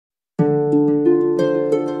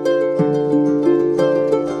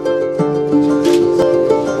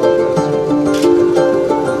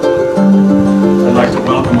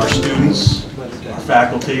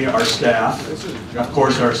faculty, our staff, of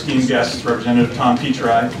course our esteemed guests, Representative Petri,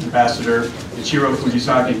 Ambassador Ichiro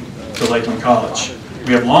Fujisaki to Lakeland College.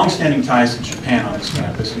 We have long-standing ties to Japan on this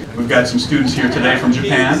campus. We've got some students here today from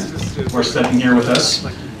Japan who are studying here with us,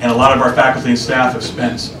 and a lot of our faculty and staff have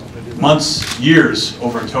spent months, years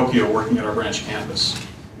over in Tokyo working at our branch campus.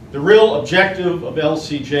 The real objective of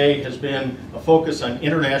LCJ has been a focus on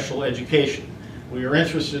international education. We are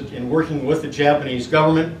interested in working with the Japanese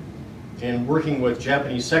government and working with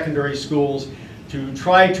Japanese secondary schools to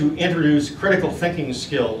try to introduce critical thinking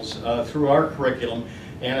skills through our curriculum,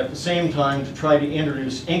 and at the same time to try to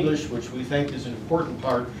introduce English, which we think is an important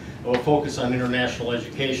part of a focus on international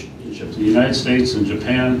education. The United States and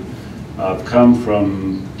Japan come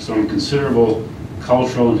from some considerable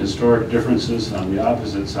cultural and historic differences on the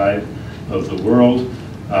opposite side of the world,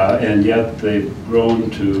 and yet they've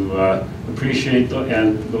grown to appreciate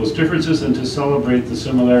those differences and to celebrate the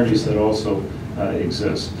similarities that also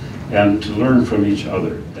exist, and to learn from each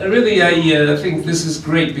other. Really, I think this is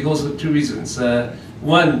great because of two reasons.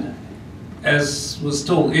 One, as was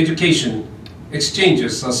told, education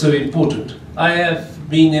exchanges are so important. I have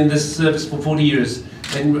been in this service for 40 years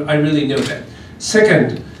and I really know that.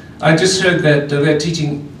 Second, I just heard that they're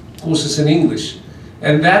teaching courses in English,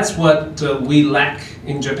 and that's what we lack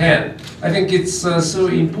in Japan. I think it's so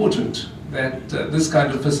important that this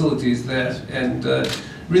kind of facility is there, and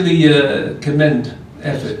really commend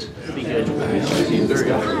effort. Kind of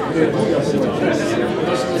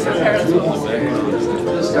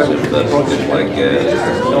project like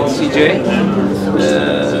LCJ,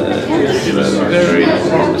 very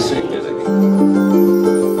promising.